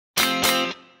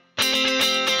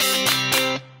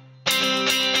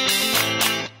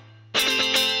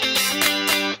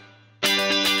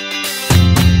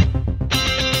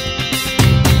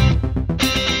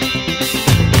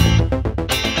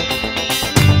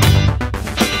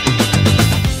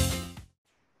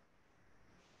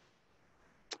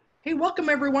Hey, welcome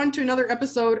everyone to another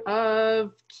episode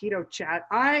of Keto Chat.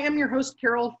 I am your host,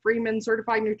 Carole Freeman,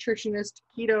 certified nutritionist,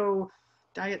 keto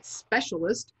diet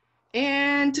specialist.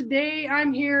 And today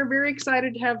I'm here very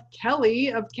excited to have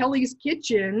Kellie of Kellie's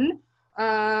Kitchen.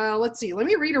 Let's see, let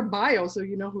me read her bio so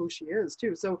you know who she is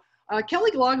too. So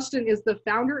Kellie Logsdon is the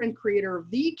founder and creator of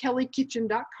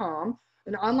thekelliekitchen.com,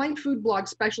 an online food blog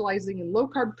specializing in low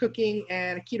carb cooking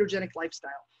and a ketogenic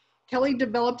lifestyle. Kellie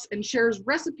develops and shares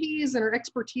recipes and her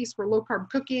expertise for low carb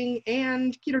cooking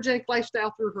and ketogenic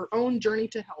lifestyle through her own journey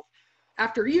to health.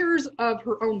 After years of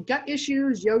her own gut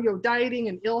issues, yo-yo dieting,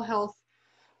 and ill health,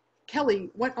 Kellie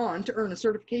went on to earn a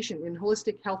certification in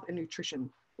holistic health and nutrition.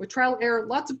 With trial and error,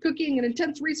 lots of cooking, and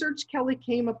intense research, Kellie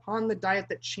came upon the diet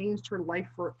that changed her life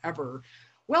forever.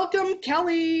 Welcome,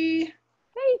 Kellie.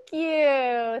 Thank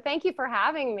you. Thank you for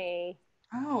having me.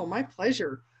 Oh, my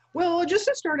pleasure. Well, just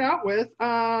to start out with,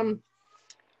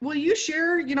 will you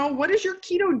share, what is your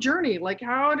keto journey? Like,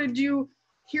 how did you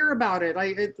hear about it?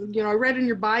 I read in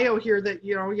your bio here that,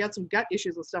 you had some gut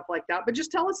issues and stuff like that, but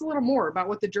just tell us a little more about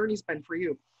what the journey's been for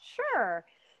you. Sure.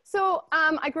 So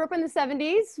I grew up in the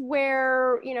 70s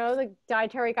where, the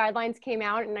dietary guidelines came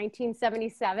out in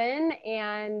 1977.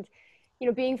 And,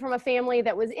 being from a family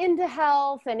that was into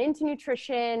health and into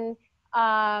nutrition,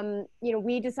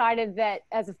 we decided that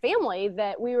as a family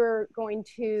that we were going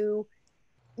to,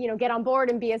 get on board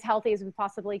and be as healthy as we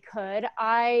possibly could.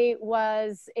 I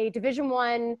was a Division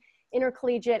I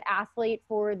intercollegiate athlete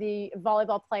for the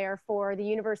volleyball player for the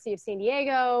University of San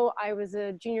Diego. I was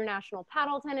a junior national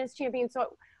paddle tennis champion.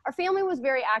 So our family was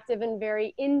very active and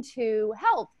very into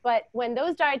health. But when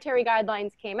those dietary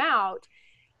guidelines came out,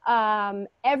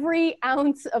 every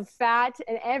ounce of fat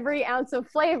and every ounce of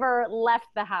flavor left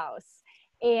the house.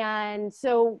 And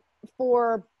so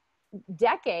for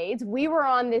decades, we were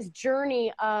on this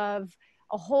journey of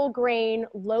a whole grain,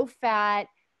 low fat,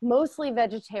 mostly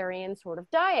vegetarian sort of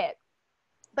diet.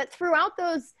 But throughout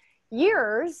those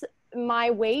years, my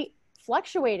weight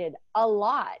fluctuated a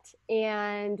lot.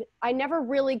 And I never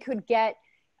really could get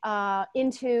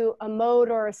into a mode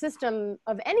or a system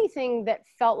of anything that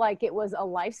felt like it was a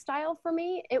lifestyle for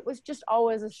me. It was just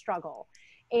always a struggle.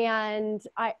 And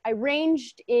I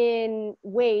ranged in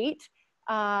weight.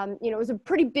 It was a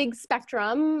pretty big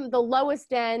spectrum. The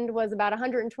lowest end was about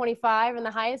 125 and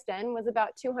the highest end was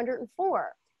about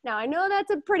 204. Now, I know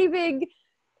that's a pretty big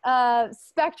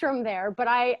spectrum there, but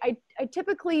I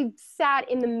typically sat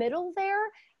in the middle there.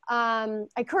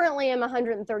 I currently am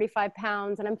 135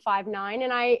 pounds and I'm 5'9".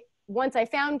 And once I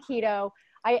found keto,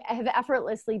 I have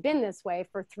effortlessly been this way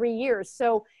for 3 years.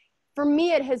 So for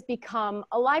me, it has become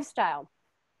a lifestyle.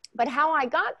 But how I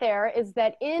got there is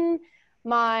that in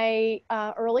my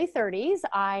early 30s,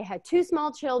 I had 2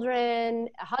 small children,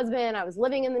 a husband, I was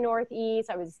living in the Northeast,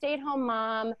 I was a stay-at-home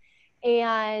mom,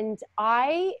 and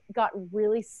I got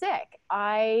really sick.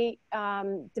 I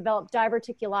developed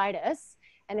diverticulitis.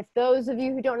 And if those of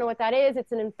you who don't know what that is,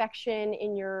 it's an infection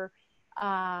in your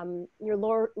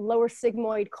lower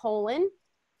sigmoid colon.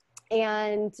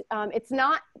 And it's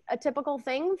not a typical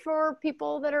thing for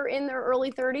people that are in their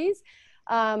early 30s,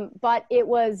 but it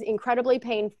was incredibly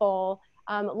painful.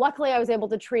 Luckily, I was able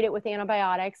to treat it with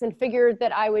antibiotics and figured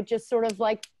that I would just sort of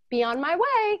like be on my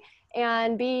way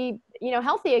and be,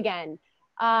 healthy again.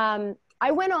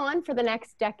 I went on for the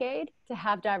next decade to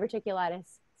have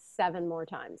diverticulitis 7 more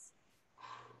times.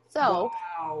 So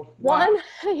one,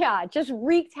 just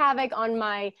wreaked havoc on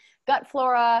my gut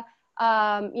flora.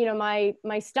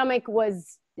 My stomach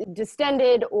was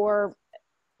distended or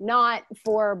not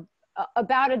for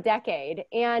about a decade.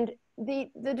 And the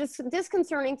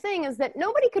disconcerting thing is that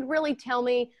nobody could really tell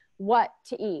me what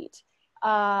to eat.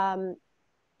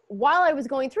 While I was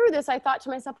going through this, I thought to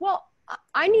myself, well,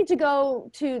 I need to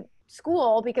go to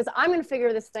school because I'm going to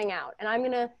figure this thing out. And I'm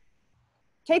going to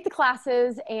take the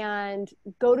classes and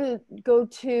go to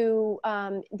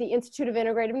the Institute of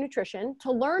Integrative Nutrition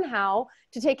to learn how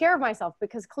to take care of myself,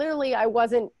 because clearly I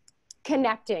wasn't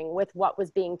connecting with what was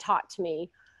being taught to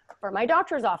me from my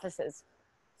doctor's offices.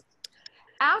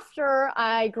 After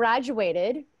I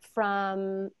graduated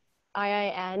from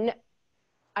IIN,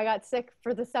 I got sick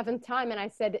for the 7th time and I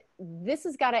said, this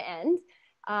has got to end.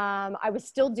 I was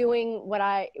still doing what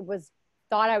I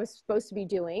thought I was supposed to be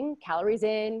doing: calories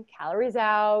in, calories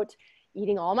out,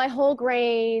 eating all my whole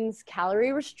grains,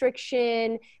 calorie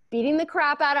restriction, beating the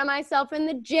crap out of myself in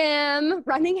the gym,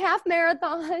 running half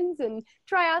marathons and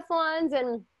triathlons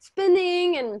and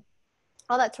spinning and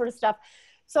all that sort of stuff.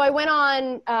 So I went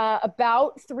on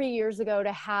about 3 years ago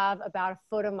to have about 1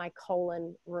 foot of my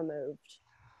colon removed.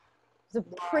 It was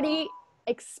a pretty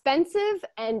expensive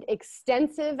and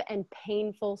extensive and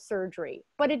painful surgery,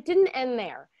 but it didn't end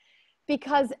there.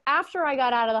 because after I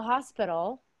got out of the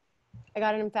hospital, I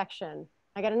got an infection.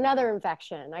 I got another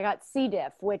infection. I got C.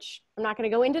 diff, which I'm not going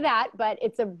to go into that, but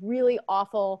it's a really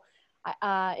awful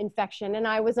infection. And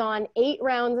I was on 8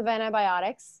 rounds of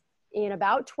antibiotics in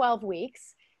about 12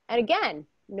 weeks. And again,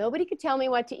 nobody could tell me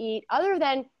what to eat other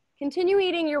than continue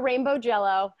eating your rainbow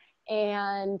Jello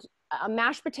and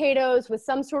mashed potatoes with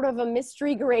some sort of a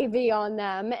mystery gravy on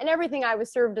them, and everything I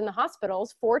was served in the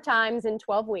hospitals 4 times in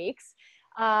 12 weeks.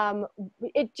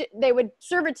 They would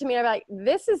serve it to me and I'd be like,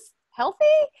 this is healthy?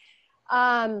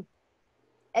 And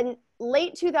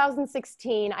late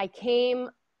 2016, I came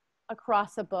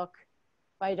across a book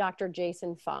by Dr.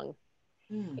 Jason Fung.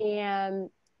 And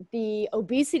the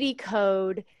obesity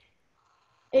code,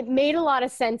 it made a lot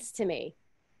of sense to me.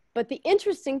 But the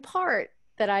interesting part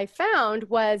that I found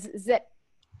was that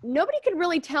nobody could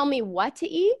really tell me what to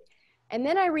eat. And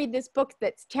then I read this book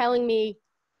that's telling me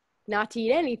not to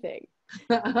eat anything.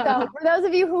 So for those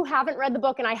of you who haven't read the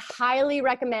book, and I highly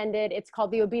recommend it, it's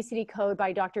called The Obesity Code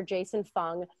by Dr. Jason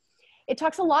Fung. It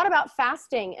talks a lot about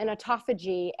fasting and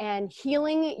autophagy and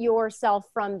healing yourself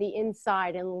from the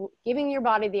inside and giving your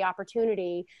body the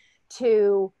opportunity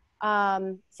to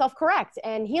self-correct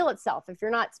and heal itself. If you're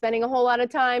not spending a whole lot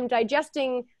of time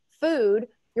digesting food,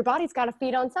 your body's got to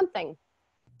feed on something.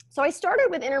 So I started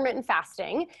with intermittent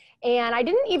fasting, and I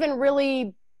didn't even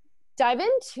really dive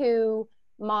into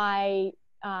my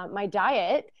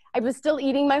diet. I was still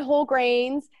eating my whole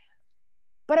grains,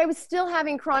 but I was still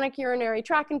having chronic urinary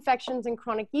tract infections and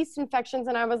chronic yeast infections.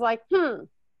 And I was like,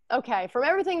 okay, from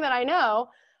everything that I know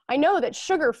that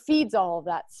sugar feeds all of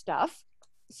that stuff.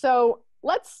 So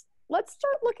let's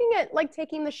start looking at like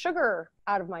taking the sugar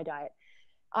out of my diet.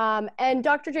 And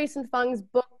Dr. Jason Fung's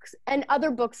books and other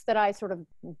books that I sort of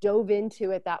dove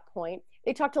into at that point,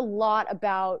 they talked a lot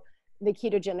about the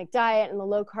ketogenic diet and the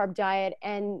low carb diet.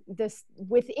 And this,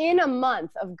 within a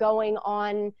month of going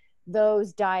on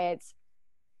those diets,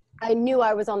 I knew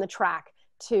I was on the track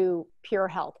to pure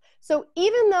health. So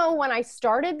even though when I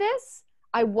started this,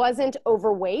 I wasn't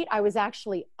overweight, I was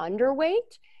actually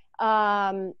underweight.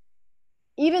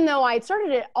 Even though I had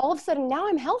started it, all of a sudden now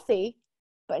I'm healthy.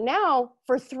 But now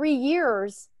for 3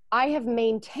 years, I have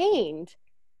maintained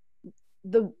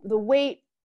the weight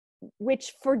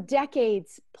which for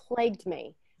decades plagued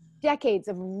me, decades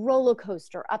of roller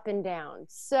coaster up and down.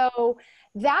 So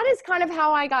that is kind of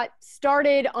how I got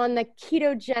started on the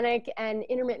ketogenic and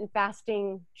intermittent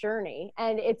fasting journey.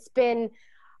 And it's been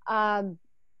a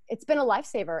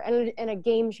lifesaver and a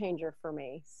game changer for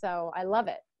me. So I love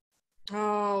it.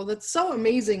 Oh, that's so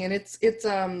amazing. And it's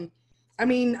I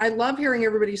mean, I love hearing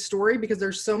everybody's story because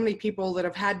there's so many people that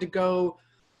have had to go,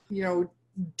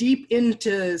 deep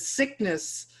into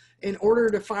sickness in order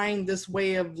to find this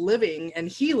way of living and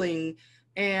healing.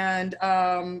 And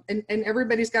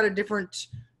everybody's got a different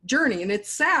journey. And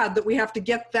it's sad that we have to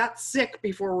get that sick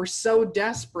before we're so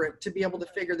desperate to be able to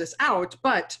figure this out.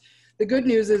 But the good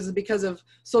news is because of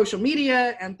social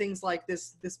media and things like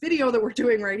this video that we're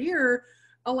doing right here,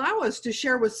 allow us to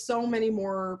share with so many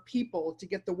more people to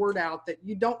get the word out that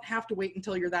you don't have to wait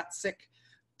until you're that sick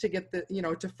to get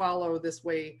to follow this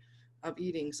way of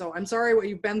eating. So I'm sorry what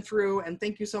you've been through, and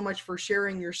thank you so much for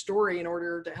sharing your story in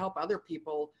order to help other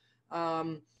people.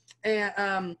 So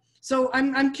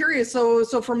I'm curious.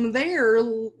 So from there,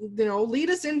 lead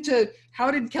us into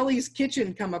how did Kellie's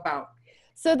Kitchen come about?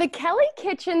 So the Kellie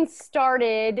Kitchen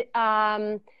started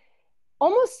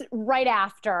almost right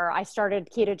after I started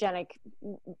a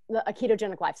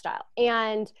ketogenic lifestyle.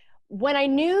 And when I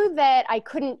knew that I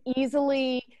couldn't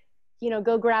easily,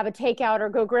 go grab a takeout or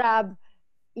go grab,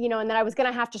 and that I was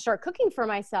going to have to start cooking for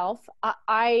myself,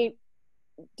 I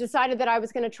decided that I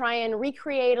was going to try and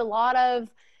recreate a lot of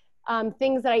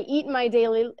things that I eat in my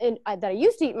that I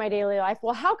used to eat in my daily life.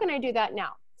 Well, how can I do that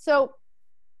now? So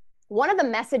one of the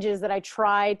messages that I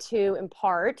try to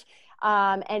impart,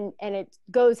 and it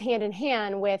goes hand in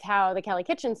hand with how the Kellie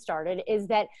Kitchen started, is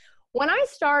that when I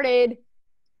started,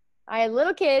 I had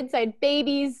little kids, I had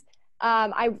babies.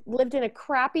 I lived in a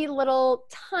crappy little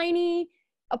tiny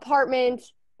apartment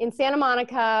in Santa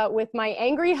Monica with my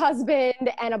angry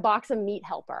husband and a box of Meat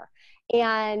Helper.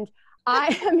 And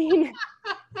I mean,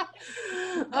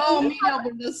 oh, Meat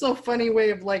Helper, that's so funny way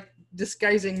of like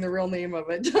disguising the real name of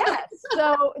it. Yes.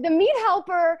 So the Meat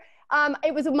Helper,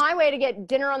 it was my way to get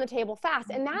dinner on the table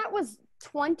fast. And that was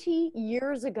 20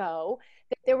 years ago.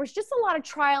 There was just a lot of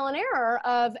trial and error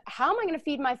of how am I going to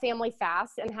feed my family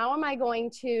fast and how am I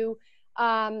going to,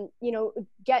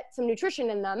 get some nutrition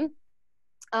in them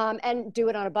and do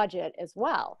it on a budget as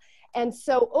well. And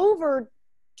so over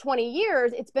 20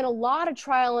 years, it's been a lot of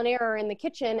trial and error in the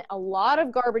kitchen, a lot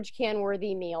of garbage can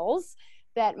worthy meals,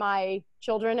 that my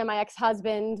children and my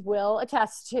ex-husband will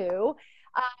attest to.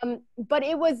 But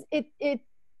it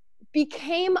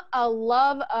became a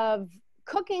love of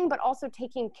cooking, but also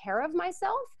taking care of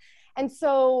myself. And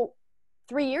so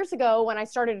 3 years ago, when I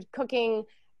started cooking,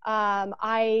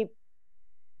 I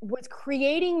was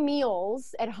creating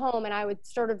meals at home, and I would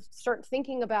start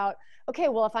thinking about, okay,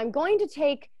 well, if I'm going to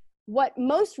take what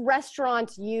most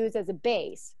restaurants use as a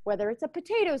base, whether it's a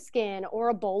potato skin or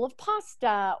a bowl of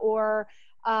pasta or,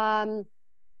 like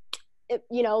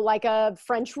a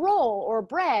French roll or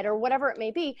bread or whatever it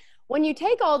may be, when you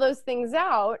take all those things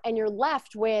out and you're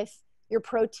left with your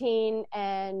protein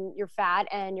and your fat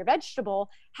and your vegetable,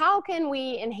 how can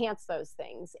we enhance those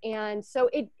things? And so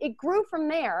it grew from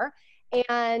there.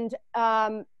 And,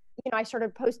 I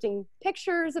started posting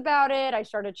pictures about it. I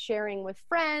started sharing with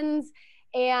friends.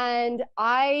 And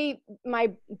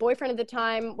my boyfriend at the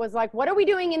time was like, what are we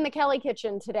doing in the Kellie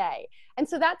kitchen today? And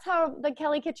so that's how the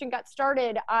Kellie kitchen got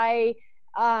started. I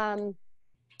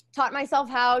taught myself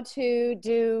how to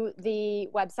do the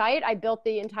website. I built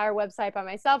the entire website by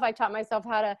myself. I taught myself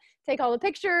how to take all the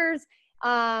pictures.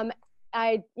 I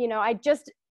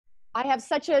have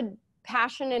such a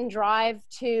passion and drive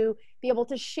to be able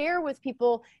to share with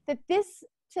people that this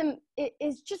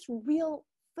is just real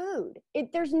food.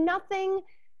 There's nothing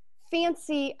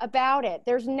fancy about it.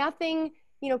 There's nothing,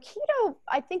 keto,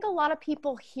 I think a lot of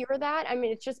people hear that. I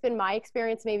mean, it's just been my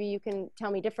experience. Maybe you can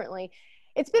tell me differently.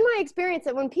 It's been my experience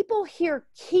that when people hear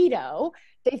keto,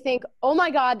 they think, oh my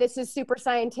God, this is super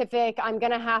scientific. I'm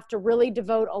going to have to really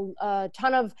devote a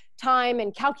ton of time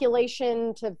and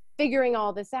calculation to figuring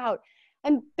all this out.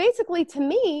 And basically, to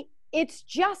me, it's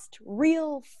just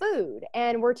real food.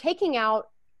 And we're taking out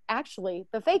actually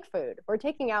the fake food. We're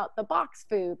taking out the box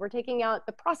food. We're taking out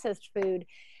the processed food.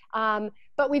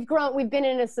 But we've been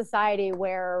in a society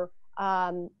where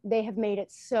they have made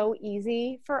it so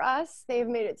easy for us. They've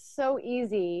made it so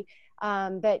easy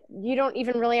that you don't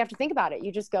even really have to think about it.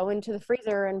 You just go into the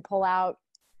freezer and pull out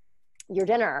your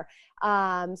dinner.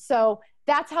 So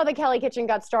that's how the Kellie Kitchen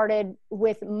got started,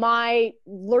 with my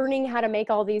learning how to make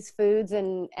all these foods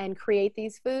and create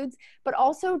these foods, but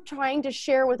also trying to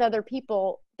share with other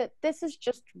people that this is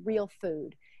just real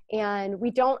food. And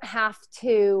we don't have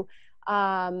to,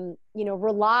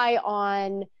 rely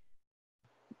on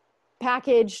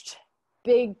packaged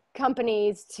big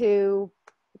companies to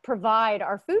provide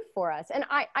our food for us. And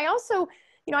I also,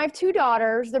 I have two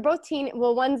daughters. They're both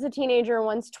one's a teenager and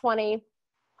one's 20.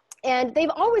 And they've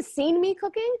always seen me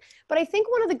cooking, but I think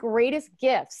one of the greatest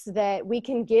gifts that we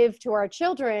can give to our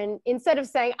children, instead of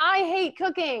saying, I hate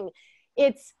cooking,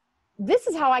 this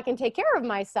is how I can take care of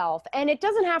myself. And it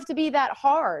doesn't have to be that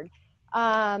hard.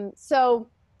 So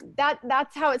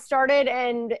that's how it started,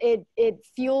 and it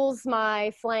fuels my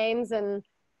flames. And,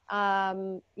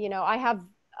 I have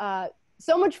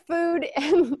so much food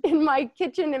in my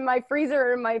kitchen, in my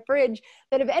freezer, in my fridge,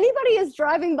 that if anybody is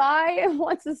driving by and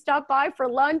wants to stop by for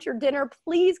lunch or dinner,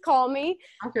 please call me.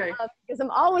 Okay. Because I'm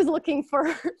always looking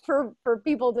for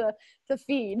people to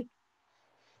feed.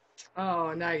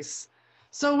 Oh, nice.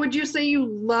 So would you say you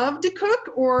love to cook,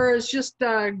 or it's just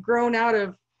grown out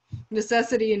of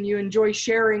necessity and you enjoy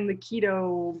sharing the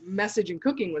keto message and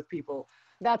cooking with people?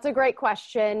 That's a great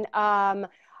question. And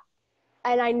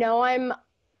I know I'm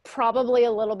probably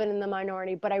a little bit in the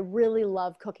minority, but I really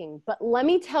love cooking. But let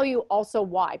me tell you also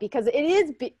why, because it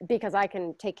is because I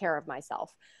can take care of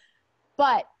myself.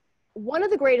 But one of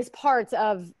the greatest parts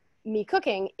of me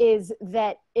cooking is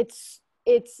that it's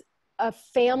a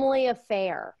family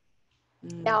affair.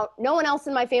 Now, no one else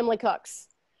in my family cooks,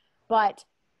 but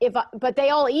they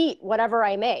all eat whatever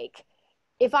I make.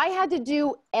 If I had to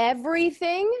do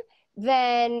everything,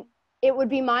 then it would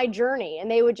be my journey, and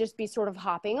they would just be sort of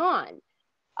hopping on.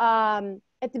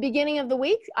 At the beginning of the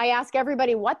week, I ask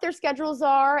everybody what their schedules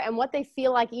are and what they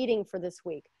feel like eating for this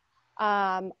week.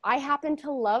 I happen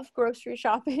to love grocery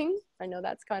shopping. I know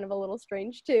that's kind of a little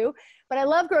strange too, but I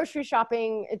love grocery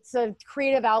shopping. It's a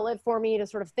creative outlet for me to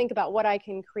sort of think about what I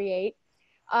can create.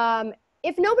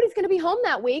 If nobody's going to be home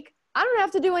that week, I don't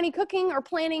have to do any cooking or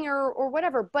planning or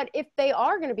whatever. But if they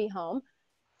are going to be home,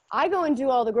 I go and do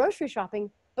all the grocery shopping.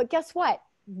 But guess what?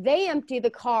 They empty the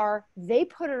car. They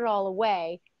put it all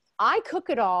away. I cook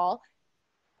it all.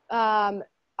 I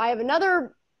have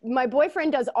my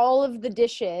boyfriend does all of the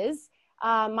dishes.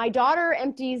 My daughter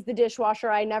empties the dishwasher.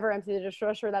 I never empty the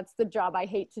dishwasher. That's the job I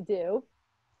hate to do.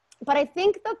 But I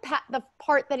think the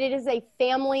part that it is a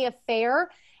family affair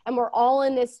and we're all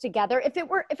in this together.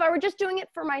 If I were just doing it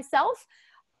for myself,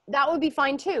 that would be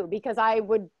fine too, because I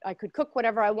could cook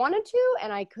whatever I wanted to,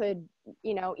 and I could,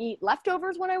 eat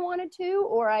leftovers when I wanted to,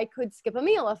 or I could skip a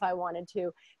meal if I wanted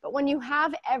to. But when you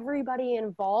have everybody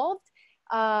involved,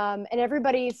 and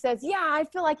everybody says, yeah, I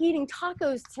feel like eating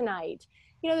tacos tonight,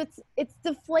 it's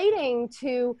deflating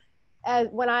to,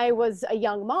 when I was a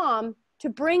young mom, to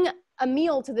bring a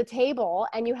meal to the table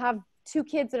and you have two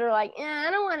kids that are like, I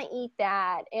don't want to eat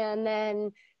that. And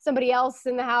then somebody else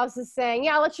in the house is saying,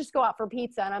 yeah, let's just go out for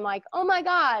pizza. And I'm like, oh my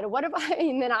God, what if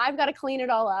and then I've got to clean it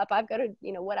all up. I've got to,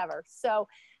 whatever. So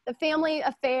the family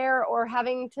affair, or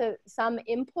having some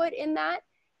input in that,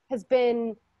 has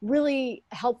been really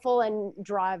helpful and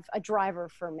a driver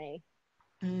for me.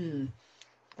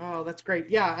 Oh, that's great.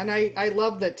 Yeah. And I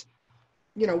love that,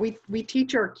 we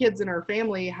teach our kids and our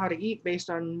family how to eat based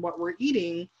on what we're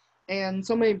eating. And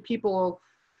so many people,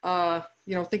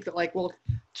 think that like, well,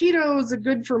 keto is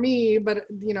good for me, but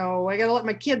I got to let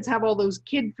my kids have all those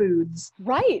kid foods.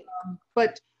 Right.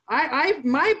 But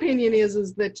my opinion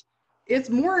is that it's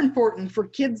more important for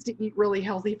kids to eat really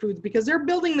healthy foods, because they're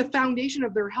building the foundation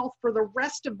of their health for the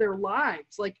rest of their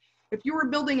lives. Like if you were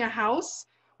building a house,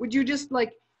 would you just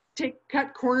like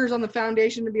cut corners on the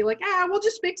foundation to be like, we'll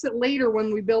just fix it later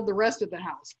when we build the rest of the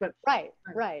house? But right.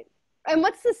 And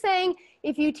what's the saying?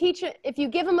 If you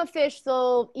give them a fish,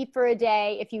 they'll eat for a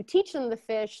day. If you teach them the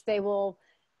fish, they will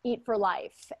eat for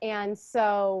life. And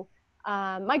so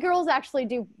my girls actually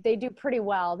do pretty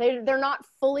well. They're not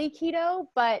fully keto,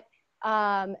 but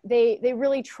they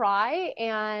really try.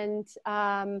 And,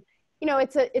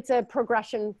 it's a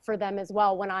progression for them as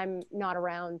well when I'm not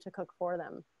around to cook for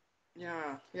them.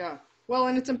 Yeah. Well,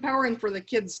 and it's empowering for the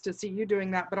kids to see you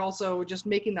doing that, but also just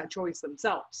making that choice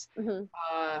themselves.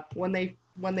 When they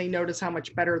notice how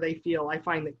much better they feel. I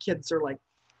find that kids are like,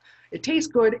 it tastes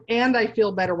good and I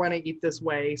feel better when I eat this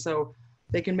way. So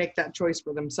they can make that choice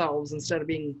for themselves instead of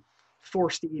being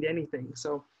forced to eat anything.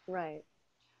 So, right.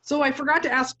 So I forgot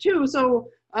to ask too. So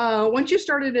once you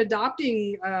started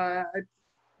adopting a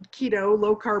keto,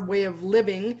 low carb way of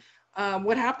living,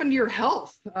 what happened to your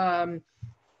health?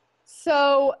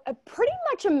 So pretty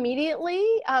much immediately.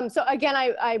 So again,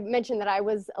 I mentioned that I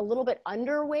was a little bit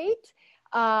underweight,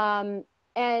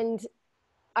 and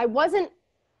I wasn't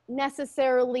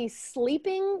necessarily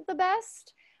sleeping the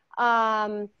best.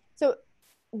 So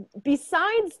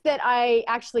besides that, I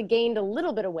actually gained a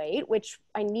little bit of weight, which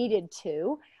I needed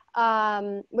to,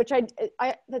 which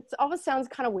that always sounds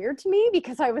kind of weird to me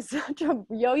because I was such a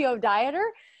yo-yo dieter,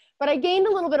 but I gained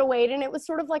a little bit of weight and it was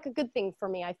sort of like a good thing for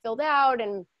me. I filled out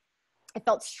and I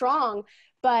felt strong.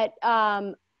 But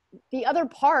the other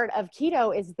part of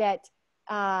keto is that,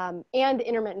 and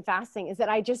intermittent fasting, is that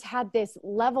I just had this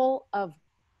level of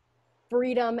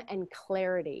freedom and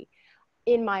clarity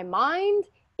in my mind,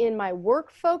 in my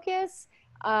work focus.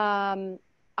 I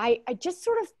just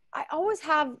sort of, I always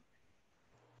have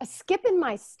a skip in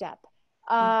my step.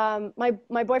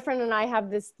 My boyfriend and I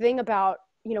have this thing about,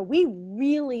 we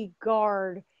really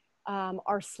guard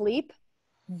our sleep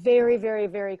very, very,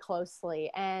 very closely.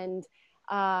 And,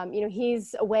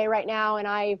 he's away right now, and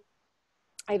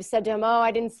I've said to him, oh,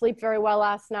 I didn't sleep very well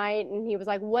last night. And he was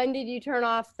like, when did you turn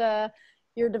off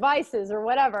your devices or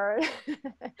whatever?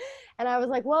 And I was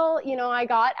like, well, I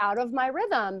got out of my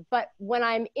rhythm. But when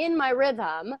I'm in my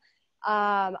rhythm,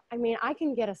 I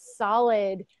can get a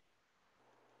solid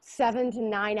 7 to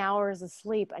 9 hours of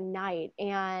sleep a night.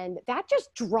 And that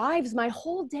just drives my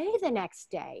whole day the next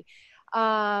day.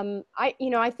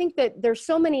 I think that there's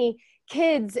so many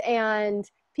kids and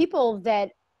people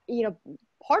that,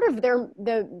 part of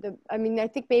I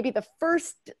think maybe the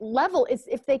first level is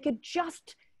if they could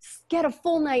just get a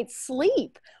full night's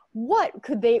sleep. What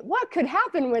could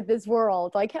happen with this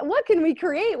world? Like, what can we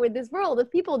create with this world if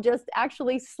people just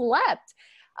actually slept?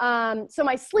 So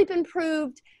my sleep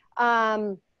improved.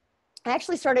 I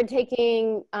actually started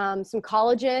taking some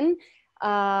collagen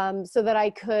so that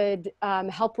I could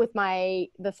help with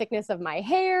the thickness of my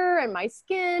hair and my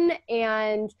skin.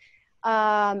 And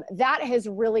that has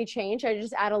really changed. I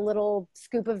just add a little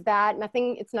scoop of that.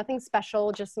 It's nothing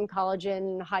special, just some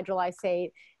collagen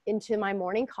hydrolysate into my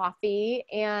morning coffee.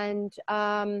 And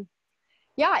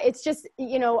it's just,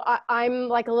 I'm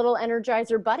like a little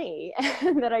Energizer bunny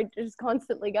that I just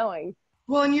constantly going.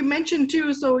 Well, and you mentioned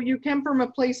too, so you came from a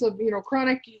place of,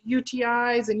 chronic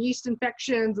UTIs and yeast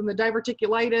infections and the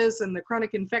diverticulitis and the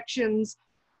chronic infections.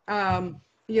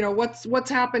 What's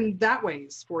happened that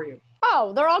ways for you?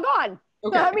 Oh, they're all gone.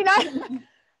 Okay.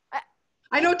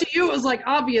 I know to you it was like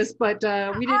obvious, but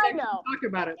we didn't talk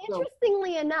about it.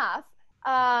 Interestingly enough,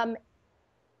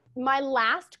 my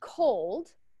last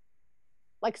cold,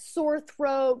 like sore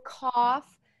throat,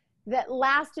 cough, that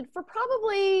lasted for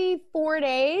probably 4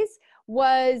 days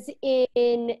was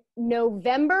in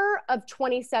November of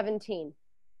 2017.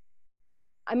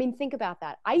 I mean, think about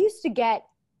that. I used to get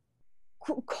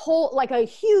cold, like a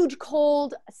huge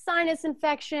cold, sinus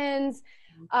infections.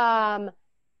 I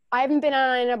haven't been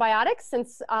on antibiotics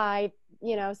since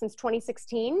since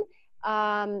 2016.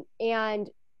 And,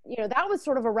 that was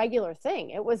sort of a regular thing.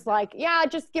 It was like, yeah,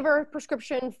 just give her a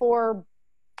prescription for,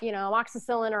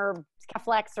 amoxicillin or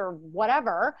Keflex or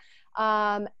whatever.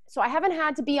 So I haven't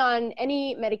had to be on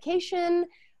any medication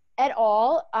at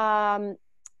all.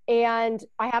 And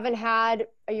I haven't had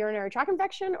a urinary tract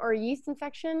infection or a yeast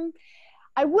infection.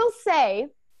 I will say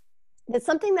that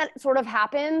something that sort of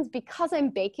happens because I'm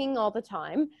baking all the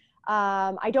time.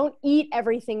 I don't eat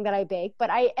everything that I bake, but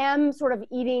I am sort of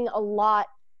eating a lot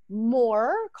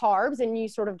more carbs, and you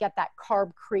sort of get that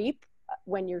carb creep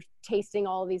when you're tasting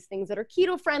all of these things that are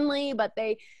keto friendly, but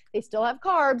they still have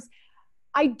carbs.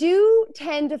 I do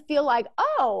tend to feel like,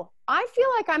 I feel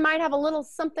like I might have a little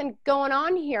something going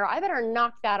on here. I better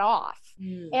knock that off.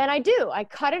 And I do. I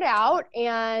cut it out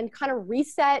and kind of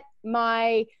reset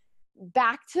my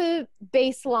back to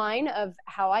baseline of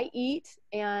how I eat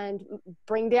and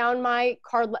bring down my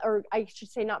carb, or I should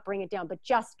say not bring it down, but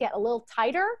just get a little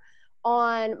tighter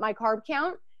on my carb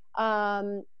count.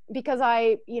 Because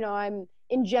I'm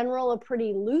in general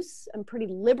pretty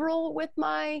liberal with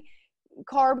my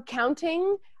carb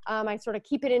counting. I sort of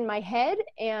keep it in my head.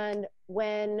 And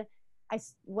when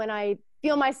I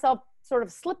feel myself sort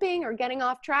of slipping or getting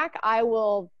off track, I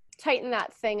will tighten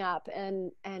that thing up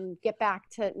and get back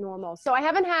to normal. So I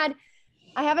haven't had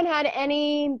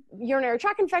any urinary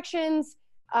tract infections,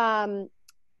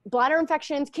 bladder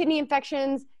infections, kidney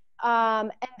infections.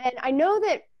 And then I know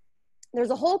that there's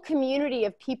a whole community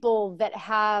of people that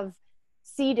have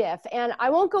C. diff, and I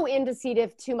won't go into C.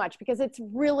 diff too much because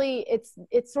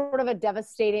it's sort of a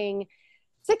devastating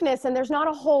sickness, and there's not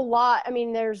a whole lot. I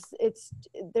mean,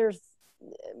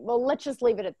 well, let's just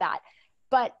leave it at that.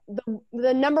 But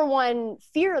the number one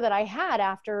fear that I had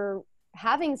after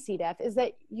having C. diff is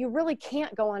that you really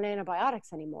can't go on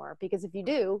antibiotics anymore, because if you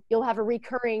do, you'll have a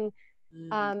recurring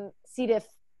C. diff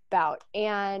bout,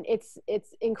 and it's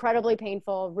incredibly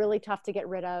painful, really tough to get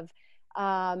rid of.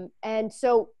 And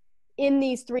so in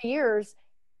these 3 years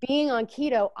being on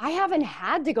keto, I haven't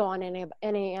had to go on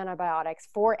any antibiotics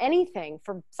for anything,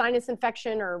 for sinus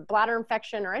infection or bladder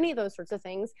infection or any of those sorts of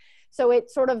things. So it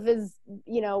sort of is,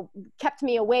 kept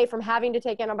me away from having to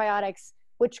take antibiotics,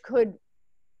 which could,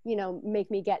 make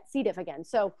me get C. diff again.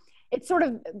 So it sort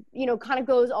of, kind of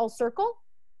goes all circle.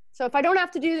 So if I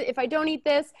don't eat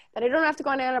this, then I don't have to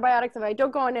go on antibiotics. If I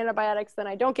don't go on antibiotics, then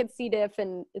I don't get C. diff,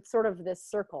 and it's sort of this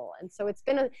circle. And so it's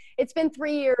been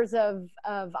 3 years of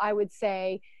I would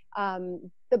say,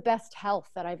 the best health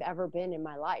that I've ever been in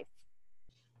my life.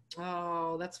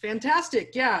 Oh, that's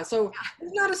fantastic. Yeah. So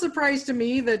it's not a surprise to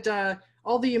me that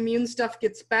all the immune stuff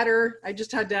gets better. I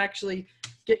just had to actually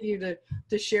get you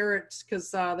to share it,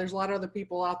 because there's a lot of other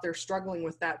people out there struggling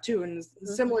with that too. And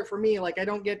it's similar for me. Like, I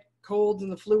don't get colds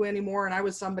and the flu anymore. And I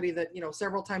was somebody that,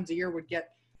 several times a year would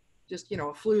get just,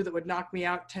 a flu that would knock me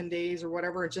out 10 days or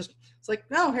whatever. It's like,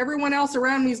 no, everyone else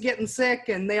around me is getting sick,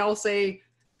 and they all say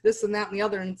this and that and the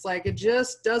other. And it's like, it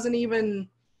just doesn't even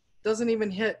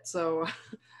hit. So.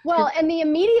 Well, and the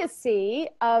immediacy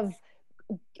of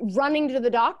running to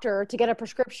the doctor to get a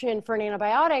prescription for an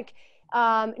antibiotic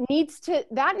needs to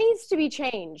be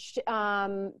changed,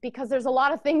 because there's a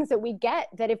lot of things that we get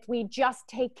that if we just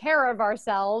take care of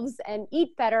ourselves and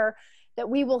eat better, that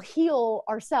we will heal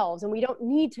ourselves, and we don't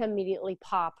need to immediately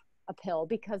pop a pill,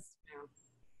 because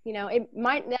it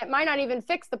might not even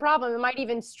fix the problem. It might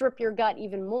even strip your gut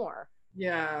even more.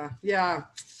 Yeah. Yeah.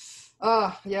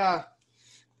 Yeah.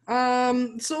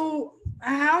 So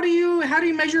how do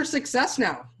you measure success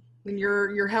now in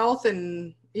your health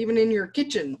and even in your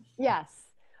kitchen? Yes.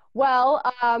 Well,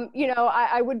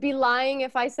 I would be lying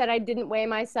if I said I didn't weigh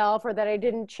myself, or that I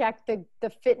didn't check the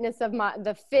fit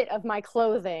of my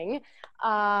clothing.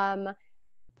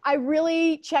 I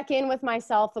really check in with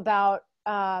myself about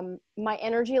my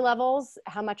energy levels,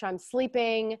 how much I'm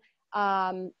sleeping.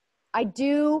 I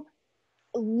do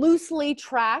loosely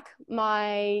track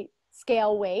my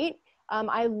scale weight.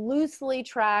 I loosely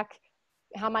track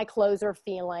how my clothes are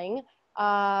feeling.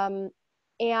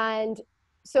 And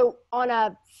so on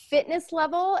a fitness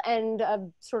level and a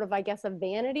sort of, I guess, a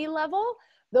vanity level,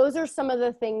 those are some of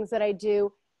the things that I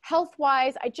do.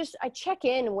 Health-wise, I check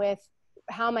in with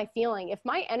how am I feeling. If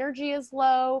my energy is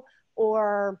low,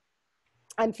 or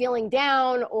I'm feeling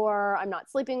down, or I'm not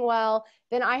sleeping well,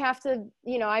 then I have to,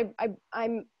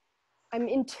 I'm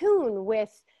in tune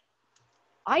with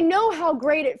I know how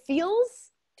great it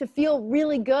feels to feel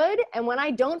really good. And when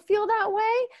I don't feel that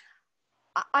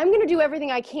way, I'm going to do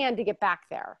everything I can to get back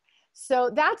there. So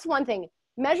that's one thing.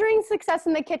 Measuring success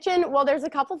in the kitchen, well, there's a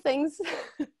couple things.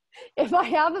 If I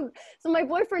have so my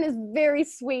boyfriend is very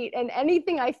sweet, and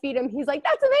anything I feed him, he's like,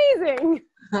 that's amazing.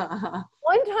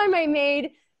 One time I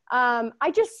made,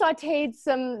 I just sauteed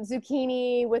some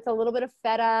zucchini with a little bit of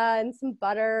feta and some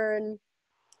butter and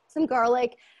some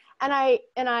garlic. And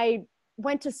I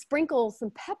went to sprinkle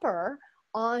some pepper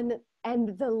on,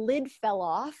 and the lid fell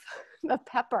off the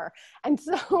pepper. And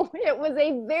so it was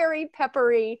a very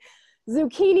peppery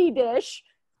zucchini dish.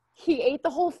 He ate the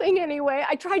whole thing anyway.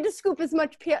 I tried to scoop as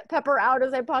much pepper out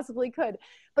as I possibly could,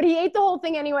 but he ate the whole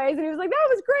thing anyways. And he was like, that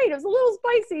was great. It was a little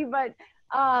spicy, but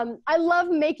I love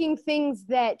making things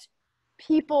that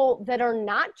people that are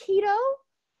not keto,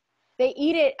 they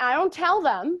eat it. I don't tell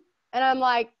them. And I'm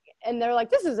like, and they're like,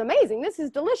 this is amazing. This is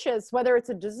delicious. Whether it's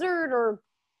a dessert or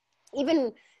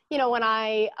even, you know, when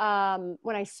I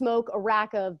smoke a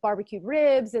rack of barbecued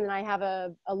ribs, and then I have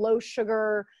a low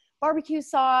sugar barbecue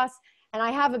sauce, and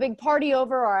I have a big party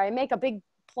over, or I make a big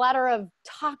platter of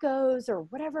tacos or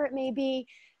whatever it may be,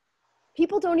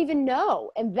 people don't even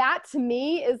know. And that to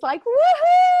me is like,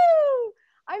 woohoo!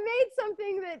 I made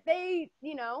something that they,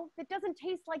 you know, that doesn't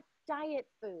taste like diet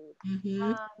food,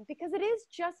 because it is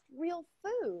just real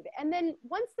food. And then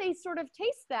once they sort of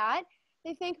taste that,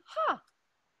 they think, huh,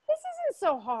 this isn't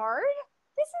so hard.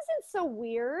 This isn't so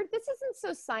weird. This isn't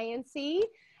so sciencey.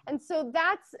 And so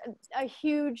that's a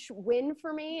huge win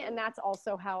for me. And that's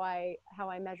also how I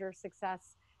measure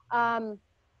success.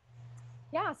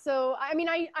 Yeah. So, I mean,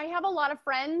 I have a lot of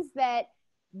friends that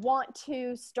want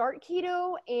to start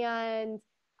keto, and,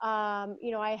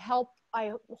 you know, I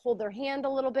hold their hand a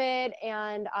little bit,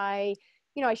 and I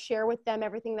share with them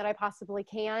everything that I possibly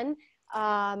can.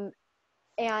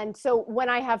 And so when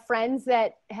I have friends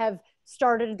that have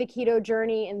started the keto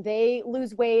journey and they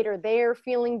lose weight or they're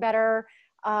feeling better,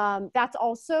 that's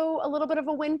also a little bit of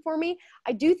a win for me.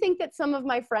 I do think that some of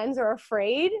my friends are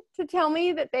afraid to tell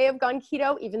me that they have gone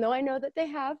keto, even though I know that they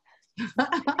have.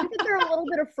 I think that they're a little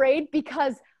bit afraid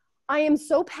because I am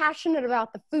so passionate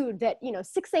about the food that, you know,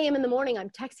 6 a.m. in the morning, I'm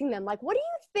texting them like, what do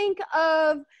you think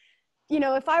of, you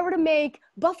know, if I were to make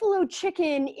buffalo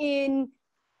chicken in,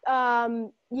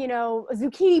 you know,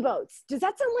 zucchini boats? Does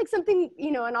that sound like something,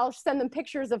 you know, and I'll send them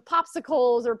pictures of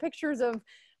popsicles or pictures of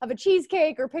a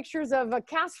cheesecake or pictures of a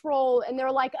casserole. And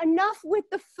they're like, enough with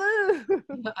the food.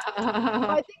 So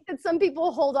I think that some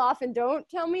people hold off and don't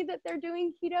tell me that they're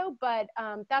doing keto, but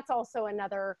that's also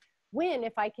another win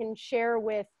if I can share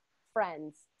with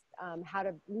friends how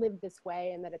to live this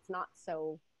way and that it's not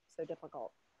so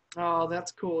difficult. Oh,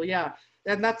 that's cool. Yeah.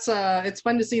 And that's, it's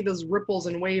fun to see those ripples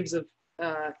and waves of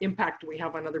impact we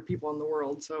have on other people in the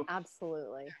world. So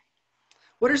absolutely.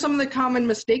 What are some of the common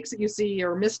mistakes that you see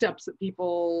or missteps that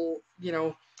people, you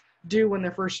know, do when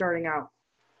they're first starting out?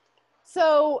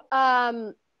 So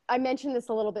I mentioned this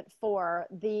a little bit before.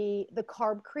 The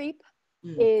carb creep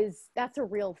that's a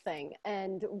real thing.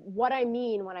 And what I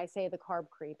mean when I say the carb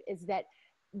creep is that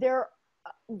there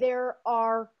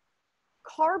are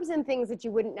carbs in things that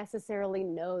you wouldn't necessarily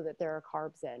know that there are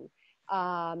carbs in.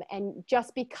 And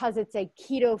just because it's a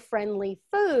keto-friendly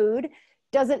food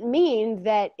doesn't mean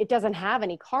that it doesn't have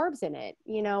any carbs in it.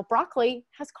 You know, broccoli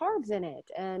has carbs in it,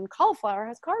 and cauliflower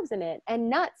has carbs in it, and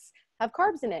nuts have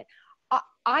carbs in it.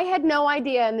 I had no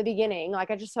idea in the beginning.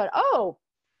 Like, I just thought, oh,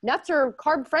 nuts are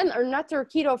carb friendly, or nuts are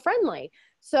keto friendly.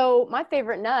 So my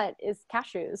favorite nut is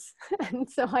cashews. And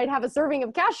so I'd have a serving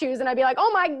of cashews and I'd be like,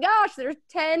 oh my gosh, there's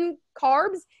 10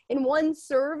 carbs in one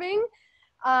serving.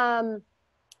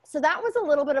 So that was a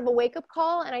little bit of a wake-up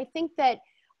call. And I think that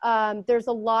there's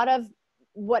a lot of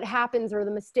what happens, or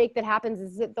the mistake that happens,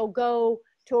 is that they'll go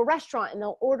to a restaurant and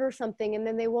they'll order something and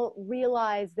then they won't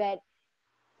realize that,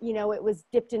 you know, it was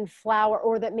dipped in flour,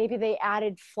 or that maybe they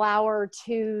added flour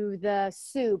to the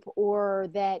soup, or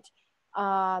that,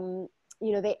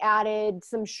 you know, they added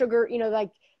some sugar, you know, like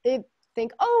they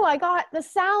think, oh, I got the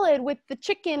salad with the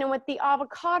chicken and with the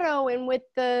avocado and with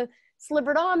the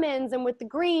slivered almonds and with the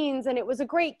greens, and it was a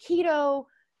great keto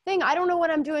thing. I don't know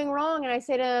what I'm doing wrong. And I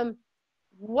say to them,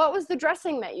 what was the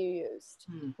dressing that you used?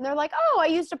 And they're like, oh, I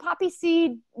used a poppy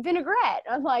seed vinaigrette.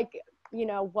 I'm like, you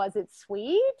know, was it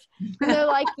sweet? And they're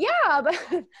like, yeah. But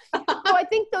so I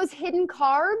think those hidden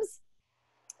carbs,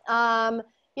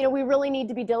 you know, we really need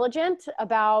to be diligent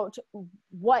about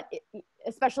what,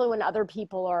 especially when other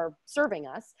people are serving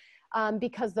us,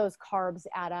 because those carbs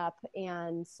add up.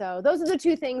 And so those are the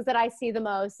two things that I see the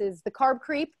most, is the carb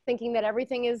creep, thinking that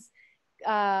everything is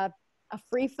a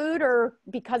free food, or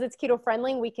because it's keto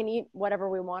friendly, we can eat whatever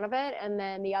we want of it. And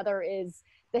then the other is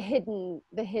the hidden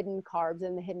carbs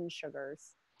and the hidden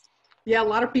sugars. Yeah, a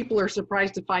lot of people are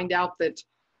surprised to find out that,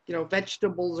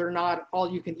 vegetables are not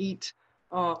all you can eat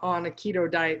on a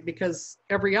keto diet, because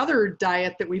every other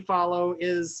diet that we follow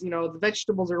is, the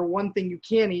vegetables are one thing you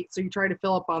can eat, so you try to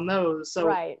fill up on those. So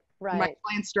right. My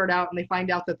clients start out and they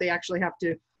find out that they actually have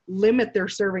to limit their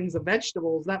servings of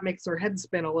vegetables. That makes their head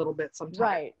spin a little bit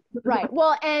sometimes. Right.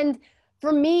 Well, and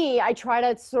for me, I try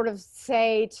to sort of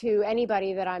say to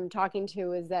anybody that I'm talking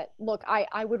to is that, look,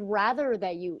 I would rather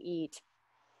that you eat,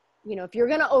 if you're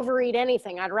going to overeat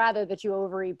anything, I'd rather that you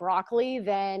overeat broccoli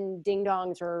than ding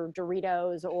dongs or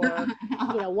Doritos or,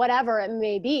 whatever it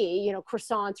may be,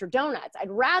 croissants or donuts.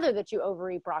 I'd rather that you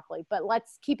overeat broccoli, but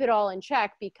let's keep it all in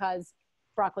check because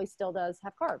broccoli still does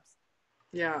have carbs.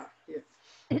 Yeah.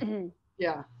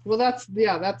 Yeah. Well, that's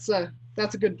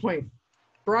a good point.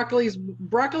 Broccoli's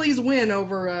win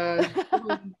over,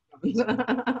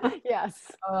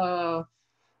 yes.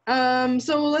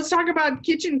 So let's talk about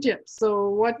kitchen tips. So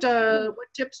what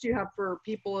tips do you have for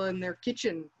people in their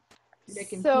kitchen?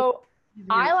 So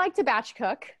I like to batch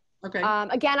cook. Okay.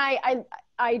 Again,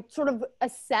 I sort of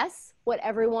assess what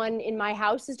everyone in my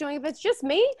house is doing. If it's just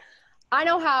me, I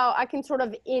know how I can sort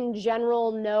of in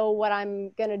general know what I'm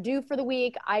going to do for the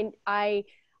week. One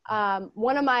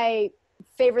of my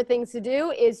favorite things to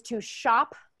do is to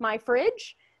shop my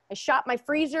fridge. I shop my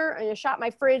freezer and I shop my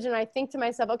fridge, and I think to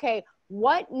myself, okay,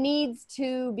 what needs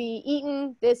to be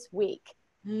eaten this week?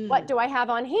 What do I have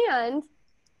on hand?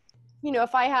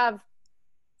 If I have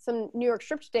some New York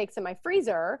strip steaks in my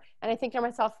freezer and I think to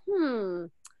myself, I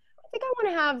think I want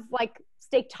to have like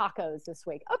steak tacos this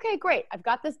week. Okay, great. I've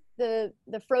got the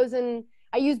frozen,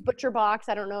 I use Butcher Box.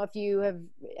 I don't know if you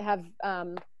have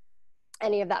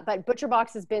any of that, but Butcher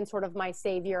Box has been sort of my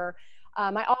savior.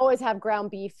 I always have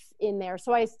ground beef in there.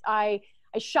 So I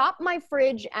shop my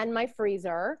fridge and my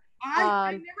freezer.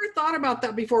 I never thought about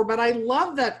that before, but I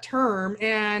love that term,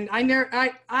 and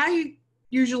I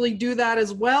usually do that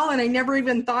as well, and I never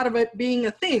even thought of it being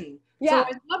a thing. Yeah.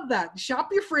 So I love that. Shop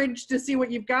your fridge to see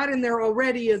what you've got in there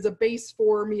already as a base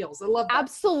for meals. I love that.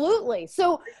 Absolutely.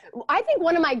 So I think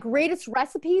one of my greatest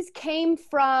recipes came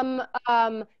from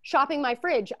shopping my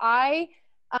fridge. I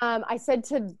said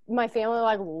to my family,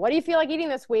 like, what do you feel like eating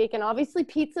this week? And obviously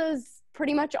pizza is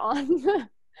pretty much on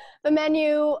the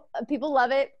menu. People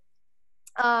love it.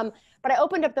 But I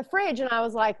opened up the fridge and I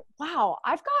was like, wow,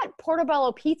 I've got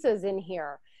portobello pizzas in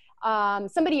here.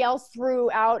 Somebody else threw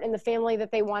out in the family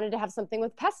that they wanted to have something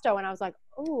with pesto. And I was like,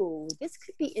 oh, this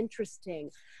could be interesting.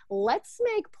 Let's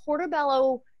make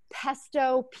portobello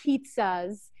pesto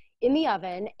pizzas in the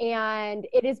oven. And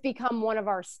it has become one of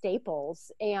our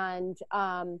staples. And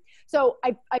so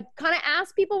I kind of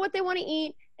ask people what they want to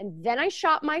eat. And then I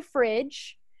shop my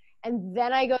fridge. And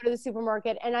then I go to the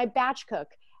supermarket and I batch cook.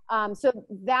 So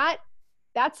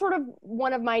that's sort of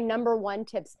one of my number one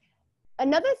tips.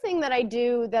 Another thing that I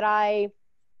do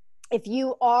if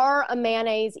you are a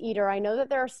mayonnaise eater, I know that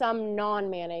there are some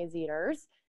non-mayonnaise eaters.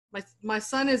 My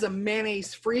son is a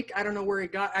mayonnaise freak. I don't know where he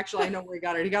got, actually I know where he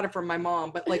got it. He got it from my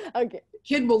mom, but like okay. The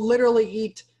kid will literally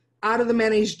eat out of the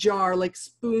mayonnaise jar, like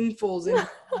spoonfuls in his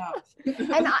mouth.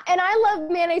 and I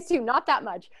love mayonnaise too, not that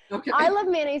much. Okay. I love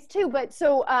mayonnaise too, but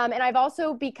so, and I've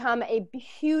also become a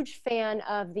huge fan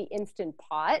of the Instant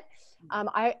Pot.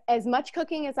 As much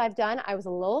cooking as I've done, I was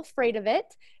a little afraid of it,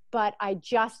 but I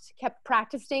just kept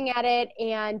practicing at it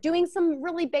and doing some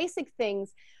really basic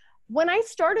things. When I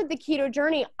started the keto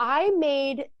journey, I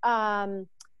made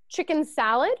chicken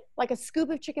salad, like a scoop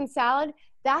of chicken salad.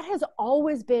 That has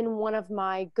always been one of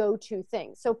my go-to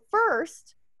things. So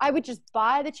first, I would just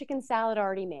buy the chicken salad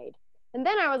already made. And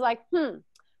then I was like, I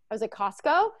was at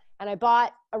Costco and I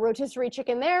bought a rotisserie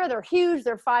chicken there. They're huge,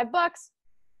 they're $5.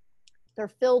 They're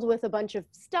filled with a bunch of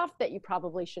stuff that you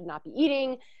probably should not be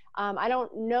eating. I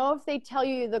don't know if they tell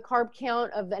you the carb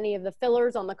count of any of the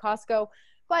fillers on the Costco,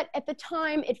 but at the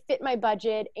time it fit my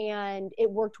budget and it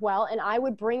worked well. And I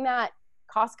would bring that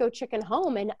Costco chicken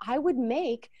home and I would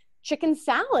make chicken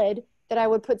salad that I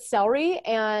would put celery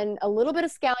and a little bit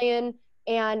of scallion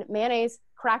and mayonnaise,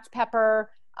 cracked pepper,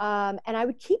 and I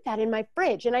would keep that in my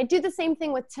fridge. And I do the same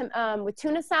thing with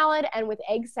tuna salad and with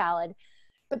egg salad.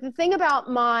 But the thing about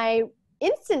my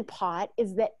Instant Pot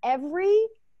is that every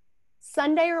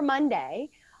Sunday or Monday,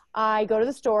 I go to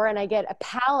the store and I get a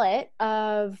pallet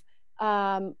of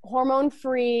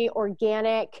hormone-free,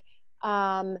 organic,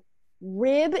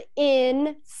 rib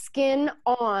in, skin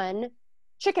on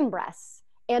chicken breasts.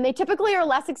 And they typically are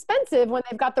less expensive when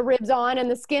they've got the ribs on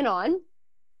and the skin on.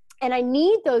 And I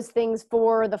need those things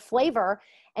for the flavor.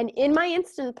 And in my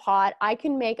Instant Pot, I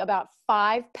can make about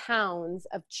 5 pounds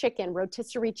of chicken,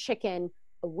 rotisserie chicken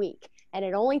a week. And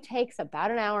it only takes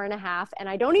about an hour and a half. And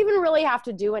I don't even really have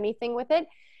to do anything with it.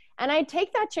 And I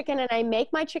take that chicken and I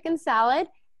make my chicken salad.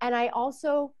 And I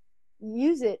also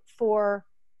use it for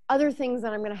other things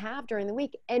that I'm going to have during the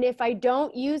week. And if I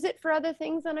don't use it for other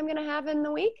things that I'm going to have in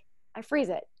the week, I freeze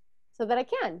it so that I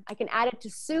can add it to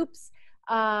soups.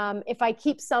 If I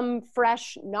keep some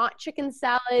fresh, not chicken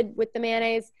salad with the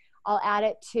mayonnaise, I'll add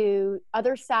it to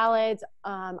other salads.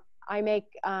 I make,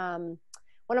 one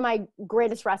of my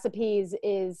greatest recipes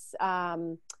is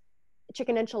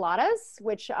chicken enchiladas,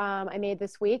 which I made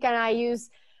this week. And I use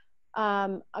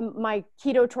my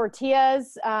keto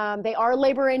tortillas. They are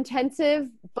labor intensive,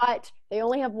 but they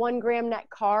only have 1 gram net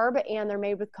carb, and they're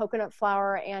made with coconut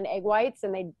flour and egg whites,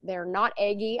 and they're not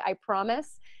eggy, I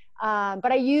promise.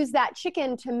 But I use that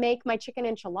chicken to make my chicken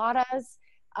enchiladas.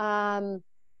 I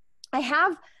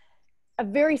have a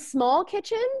very small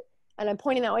kitchen, and I'm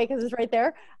pointing that way because it's right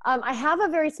there. I have a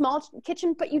very small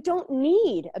kitchen, but you don't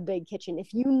need a big kitchen.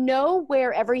 If you know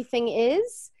where everything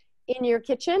is in your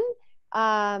kitchen,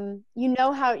 you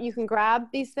know how you can grab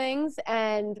these things.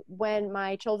 And when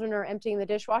my children are emptying the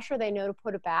dishwasher, they know to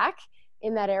put it back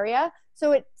in that area.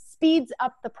 So it speeds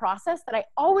up the process that I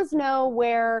always know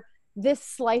where this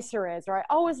slicer is, or I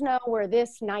always know where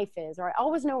this knife is, or I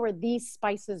always know where these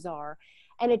spices are.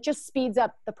 And it just speeds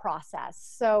up the process.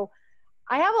 So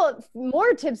I have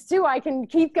more tips too. I can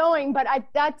keep going, but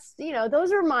that's,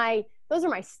 those are my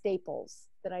staples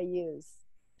that I use.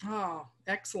 Oh,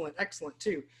 excellent. Excellent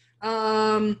too.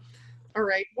 All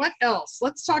right. What else?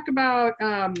 Let's talk about,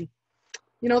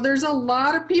 there's a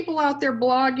lot of people out there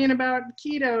blogging about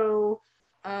keto.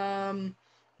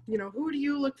 Who do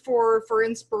you look for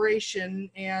inspiration,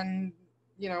 and,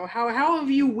 how have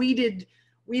you weeded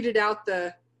out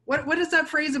what is that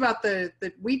phrase about the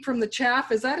wheat from the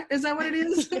chaff? Is that what it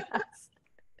is? Yes.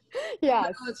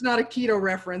 Yes. No, it's not a keto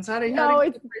reference. But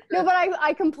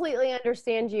I completely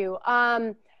understand you.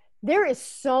 There is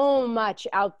so much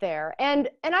out there, and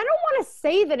I don't want to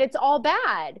say that it's all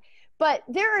bad, but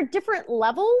there are different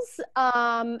levels.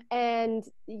 And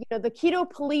the keto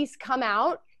police come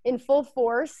out in full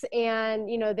force, and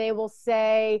they will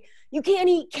say you can't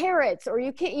eat carrots, or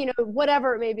you can't,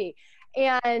 whatever it may be.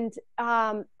 And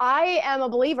I am a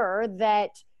believer that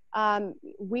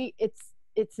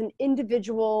it's an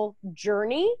individual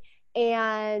journey,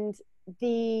 and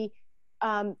the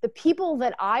people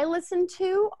that I listen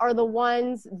to are the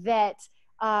ones that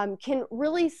can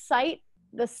really cite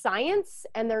the science,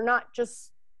 and they're not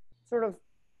just sort of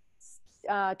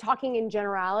talking in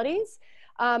generalities.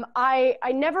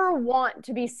 I never want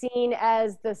to be seen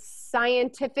as the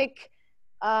scientific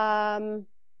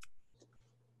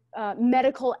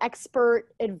medical expert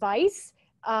advice,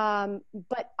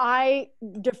 but I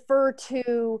defer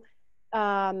to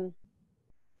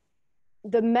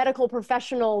the medical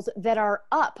professionals that are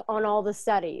up on all the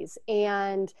studies.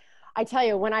 And I tell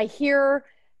you, when I hear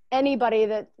anybody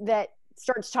that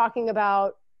starts talking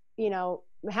about,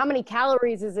 how many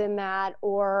calories is in that,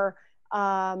 or,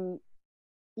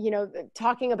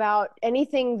 talking about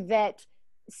anything that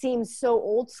seems so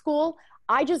old school,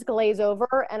 I just glaze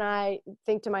over and I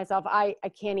think to myself, I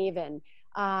can't even.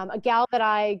 A gal that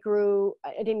I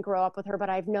didn't grow up with her, but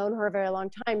I've known her a very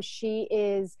long time. She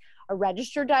is a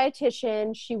registered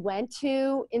dietitian. She went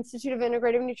to Institute of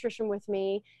Integrative Nutrition with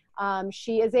me.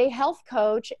 She is a health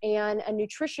coach and a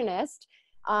nutritionist.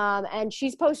 And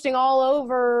she's posting all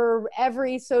over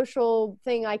every social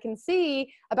thing I can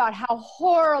see about how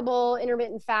horrible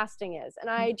intermittent fasting is. And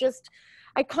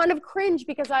I kind of cringe,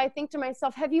 because I think to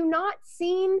myself, have you not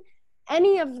seen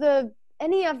any of the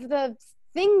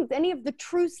things, any of the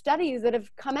true studies that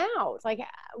have come out? Like,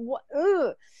 what?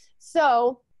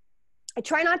 So I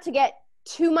try not to get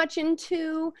too much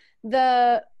into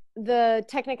the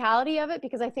technicality of it,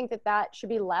 because I think that should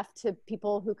be left to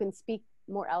people who can speak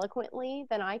more eloquently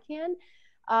than I can.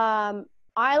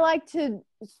 I like to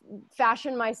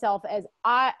fashion myself as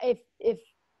if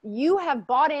you have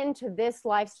bought into this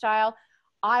lifestyle,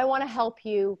 I want to help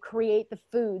you create the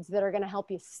foods that are going to help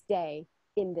you stay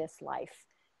in this life.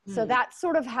 So that's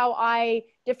sort of how I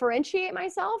differentiate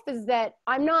myself, is that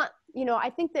I'm not,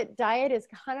 I think that diet is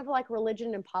kind of like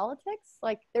religion and politics.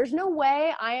 Like, there's no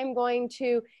way I am going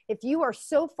to, if you are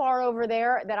so far over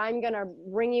there, that I'm going to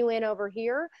bring you in over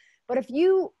here. But if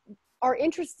you are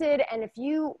interested, and if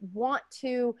you want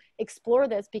to explore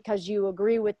this because you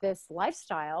agree with this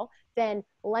lifestyle, then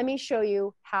let me show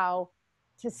you how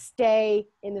to stay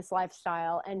in this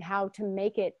lifestyle and how to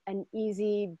make it an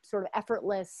easy, sort of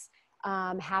effortless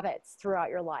habits throughout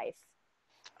your life.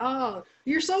 Oh,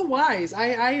 you're so wise.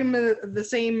 I am in the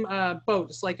same boat.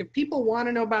 It's like if people want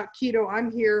to know about keto,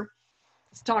 I'm here.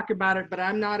 Let's talk about it, but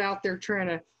I'm not out there trying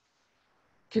to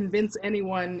convince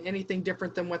anyone anything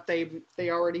different than what they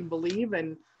already believe.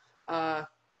 And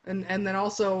then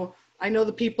also, I know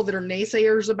the people that are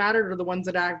naysayers about it are the ones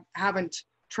that haven't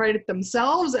tried it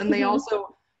themselves, and they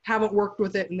also haven't worked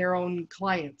with it in their own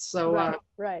clients. So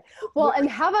right. Well, and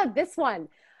how about this one?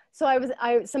 So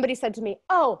somebody said to me,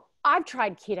 "Oh, I've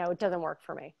tried keto. It doesn't work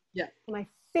for me." Yeah. My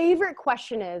favorite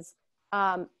question is,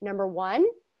 number one,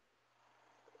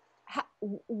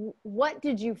 what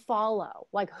did you follow?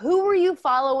 Like, who were you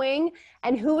following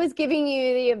and who was giving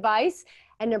you the advice?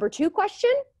 And number two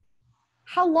question,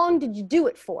 how long did you do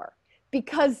it for?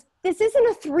 Because this isn't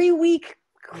a 3-week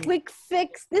quick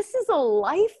fix. This is a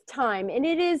lifetime, and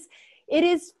it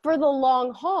is for the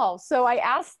long haul. So I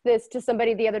asked this to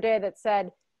somebody the other day that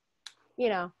said,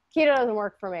 keto doesn't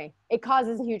work for me. It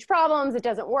causes huge problems. It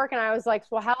doesn't work. And I was like,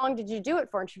 well, how long did you do it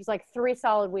for? And she was like, 3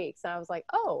 solid weeks. And I was like,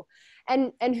 oh,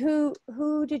 and who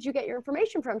did you get your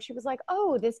information from? She was like,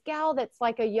 oh, this gal that's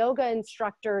like a yoga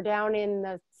instructor down in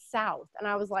the South. And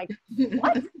I was like,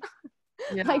 what?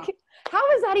 Yeah. Like, how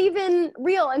is that even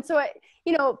real? And so,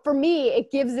 for me,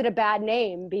 it gives it a bad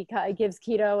name because it gives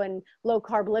keto and low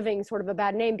carb living sort of a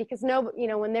bad name because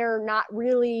when they're not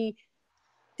really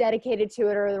dedicated to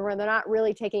it or when they're not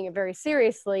really taking it very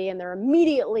seriously and they're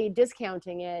immediately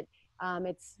discounting it,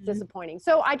 it's disappointing.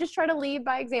 So I just try to lead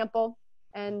by example.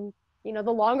 And,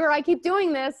 the longer I keep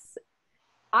doing this,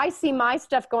 I see my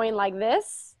stuff going like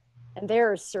this and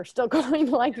theirs are still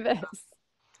going like this.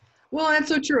 Well, that's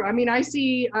so true. I mean, I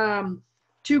see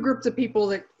 2 groups of people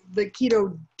that the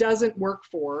keto doesn't work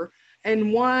for.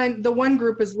 And the one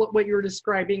group is what you were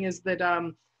describing is that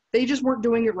they just weren't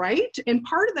doing it right. And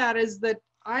part of that is that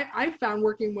I found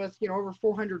working with, over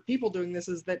 400 people doing this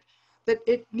is that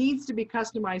it needs to be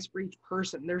customized for each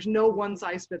person. There's no one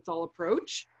size fits all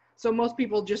approach. So most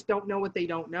people just don't know what they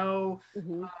don't know.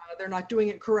 They're not doing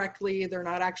it correctly. They're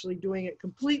not actually doing it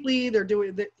completely. They're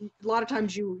doing a lot of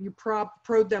times you prod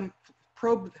them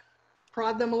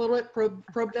a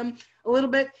little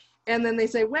bit. And then they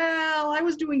say, well, I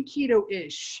was doing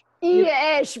keto-ish.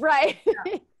 Ish, right.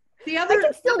 Yeah. I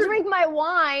can still drink my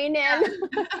wine. And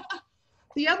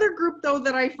the other group, though,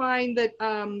 that I find that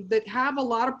that have a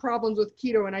lot of problems with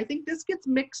keto, and I think this gets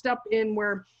mixed up in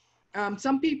where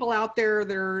some people out there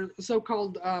that are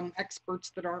so-called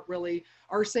experts that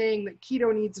are saying that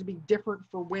keto needs to be different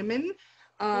for women.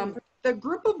 The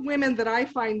group of women that I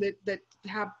find that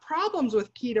have problems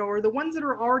with keto are the ones that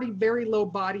are already very low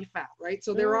body fat, right?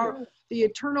 So there are the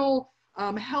eternal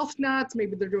health nuts.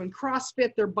 Maybe they're doing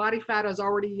CrossFit. Their body fat is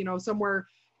already, somewhere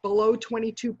below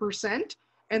 22%.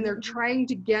 And they're trying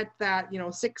to get that,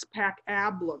 6-pack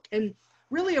ab look. And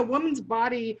really a woman's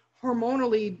body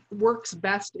hormonally works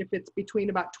best if it's between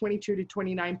about 22 to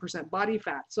 29% body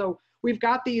fat. So we've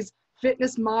got these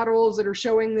fitness models that are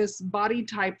showing this body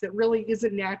type that really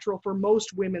isn't natural for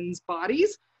most women's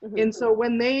bodies. And so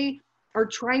when they are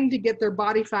trying to get their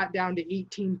body fat down to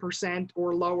 18%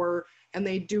 or lower and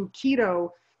they do keto,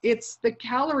 it's the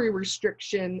calorie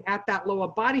restriction at that low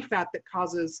of body fat that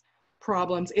causes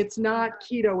problems. It's not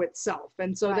keto itself.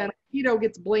 And so then keto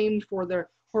gets blamed for the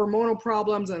hormonal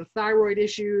problems and thyroid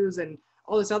issues and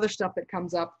all this other stuff that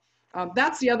comes up.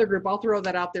 That's the other group. I'll throw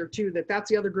that out there too, that's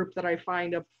the other group that I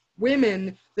find of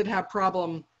women that have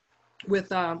problem with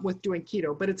doing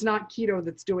keto, but it's not keto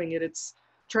that's doing it. It's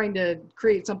trying to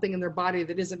create something in their body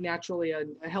that isn't naturally a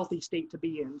healthy state to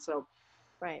be in. So,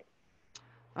 right.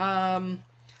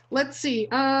 Let's see.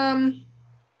 Where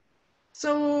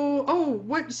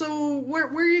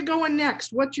are you going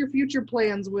next? What's your future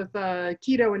plans with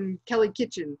keto and Kellie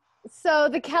Kitchen? So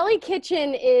the Kellie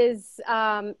Kitchen is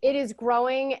it is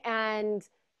growing and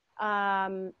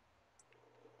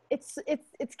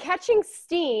it's catching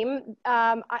steam.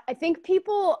 I think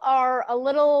people are a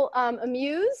little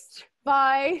amused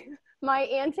by my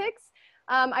antics.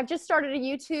 I've just started a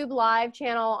YouTube live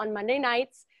channel on Monday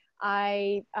nights.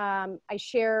 I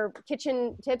share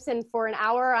kitchen tips, and for an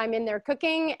hour I'm in there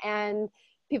cooking and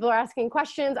people are asking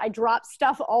questions. I drop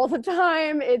stuff all the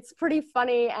time. It's pretty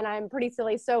funny and I'm pretty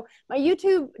silly. So my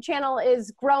YouTube channel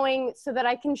is growing so that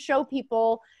I can show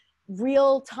people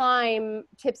real-time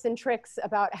tips and tricks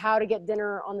about how to get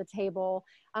dinner on the table.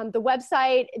 The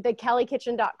website,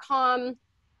 thekellykitchen.com,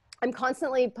 I'm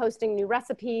constantly posting new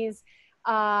recipes.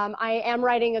 I am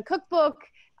writing a cookbook.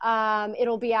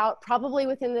 It'll be out probably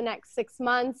within the next 6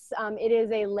 months. It is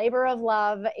a labor of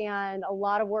love and a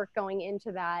lot of work going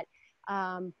into that.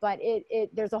 But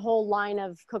there's a whole line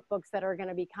of cookbooks that are going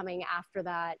to be coming after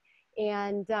that.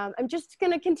 And I'm just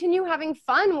going to continue having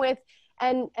fun with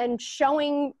and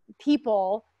showing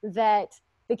people that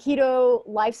the keto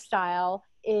lifestyle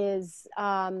is,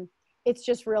 it's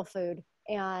just real food.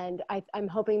 And I'm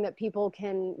hoping that people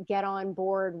can get on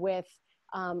board with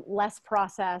less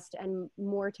processed and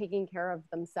more taking care of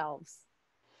themselves.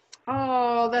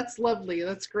 Oh, that's lovely.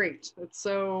 That's great.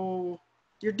 So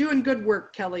you're doing good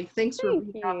work, Kellie. Thanks for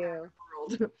being out there in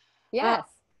the world. Yes.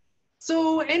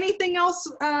 So anything else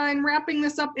in wrapping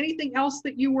this up, anything else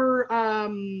that you were,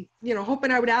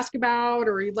 hoping I would ask about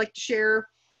or you'd like to share?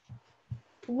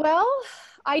 Well,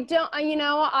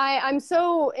 I'm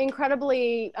so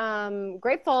incredibly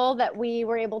grateful that we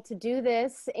were able to do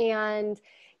this, and,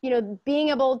 being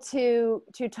able to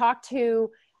talk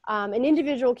to an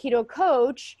individual keto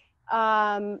coach,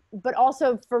 but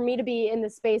also for me to be in the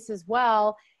space as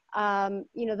well.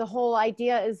 The whole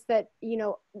idea is that,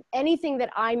 anything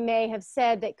that I may have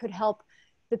said that could help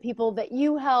the people that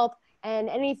you help, and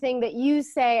anything that you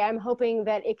say, I'm hoping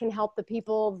that it can help the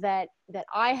people that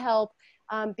I help.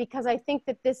 Because I think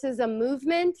that this is a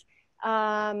movement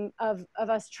of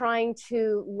us trying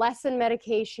to lessen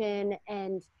medication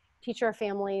and teach our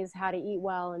families how to eat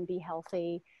well and be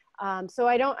healthy. So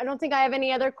I don't think I have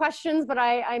any other questions, but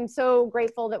I'm so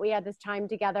grateful that we had this time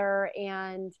together,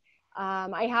 and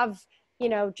I have,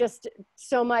 just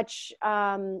so much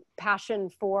passion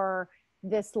for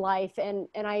this life, and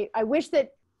I wish that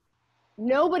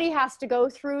nobody has to go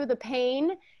through the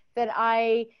pain that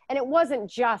and it wasn't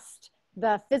just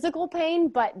the physical pain,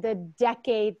 but the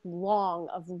decade long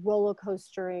of roller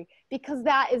coastering, because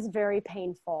that is very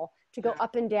painful to go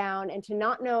up and down and to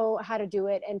not know how to do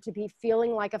it and to be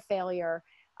feeling like a failure.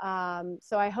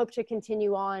 So I hope to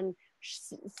continue on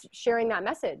sharing that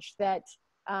message that,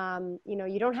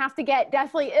 you don't have to get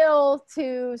deathly ill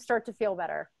to start to feel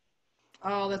better.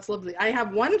 Oh, that's lovely. I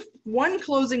have one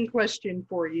closing question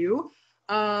for you.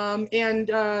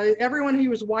 Everyone who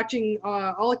was watching,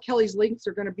 all of Kellie's links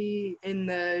are going to be in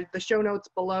the show notes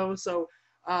below. So,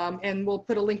 and we'll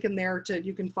put a link in there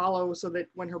you can follow so that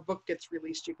when her book gets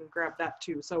released, you can grab that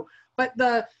too. So, but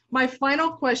my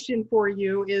final question for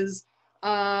you is,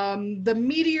 the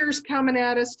meteor's coming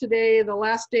at us today, the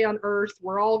last day on Earth,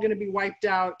 we're all going to be wiped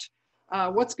out.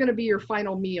 What's going to be your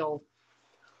final meal?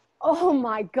 Oh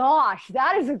my gosh,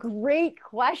 that is a great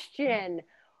question.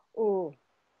 Ooh.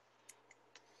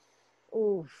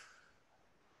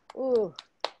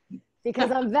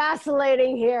 Because I'm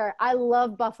vacillating here. I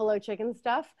love buffalo chicken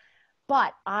stuff,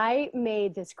 but I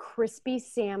made this crispy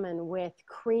salmon with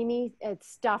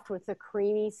it's stuffed with the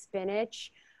creamy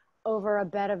spinach over a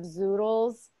bed of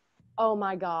zoodles. Oh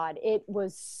my God, it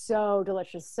was so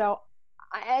delicious.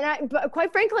 But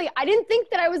quite frankly, I didn't think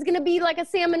that I was going to be like a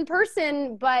salmon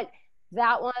person, but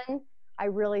that one I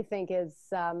really think is,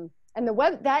 and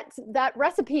that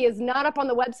recipe is not up on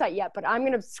the website yet, but I'm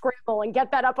going to scramble and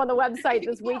get that up on the website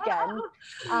this weekend.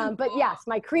 But yes,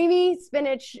 my creamy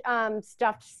spinach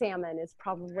stuffed salmon is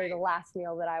probably the last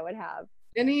meal that I would have.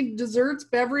 Any desserts,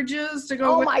 beverages to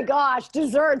go with? Oh my gosh,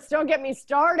 desserts. Don't get me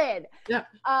started. Yeah.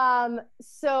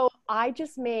 So I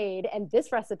just made, and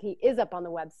this recipe is up on the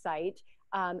website,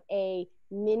 a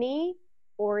mini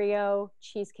Oreo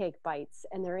cheesecake bites,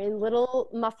 and they're in little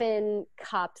muffin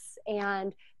cups,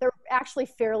 and they're actually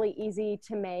fairly easy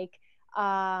to make.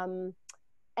 And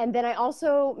then I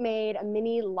also made a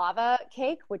mini lava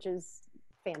cake, which is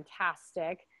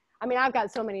fantastic. I mean, I've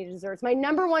got so many desserts. My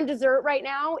number one dessert right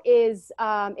now is,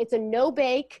 it's a no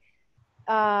bake,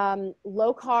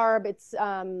 low carb. It's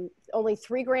only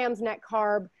 3 grams net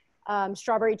carb,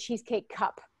 strawberry cheesecake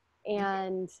cup.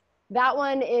 And that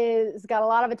one is got a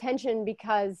lot of attention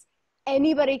because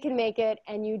anybody can make it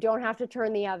and you don't have to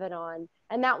turn the oven on.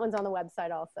 And that one's on the website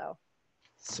also.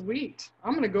 Sweet.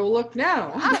 I'm going to go look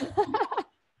now.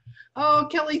 Oh,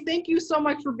 Kellie, thank you so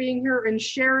much for being here and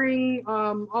sharing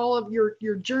all of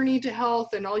your journey to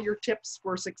health and all your tips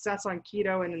for success on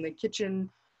keto and in the kitchen.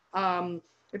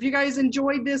 If you guys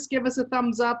enjoyed this, give us a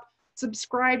thumbs up,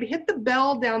 subscribe, hit the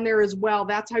bell down there as well.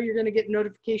 That's how you're going to get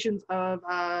notifications of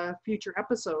future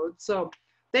episodes. So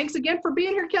thanks again for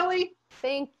being here, Kellie.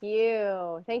 Thank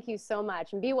you. Thank you so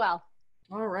much, and be well.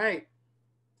 All right.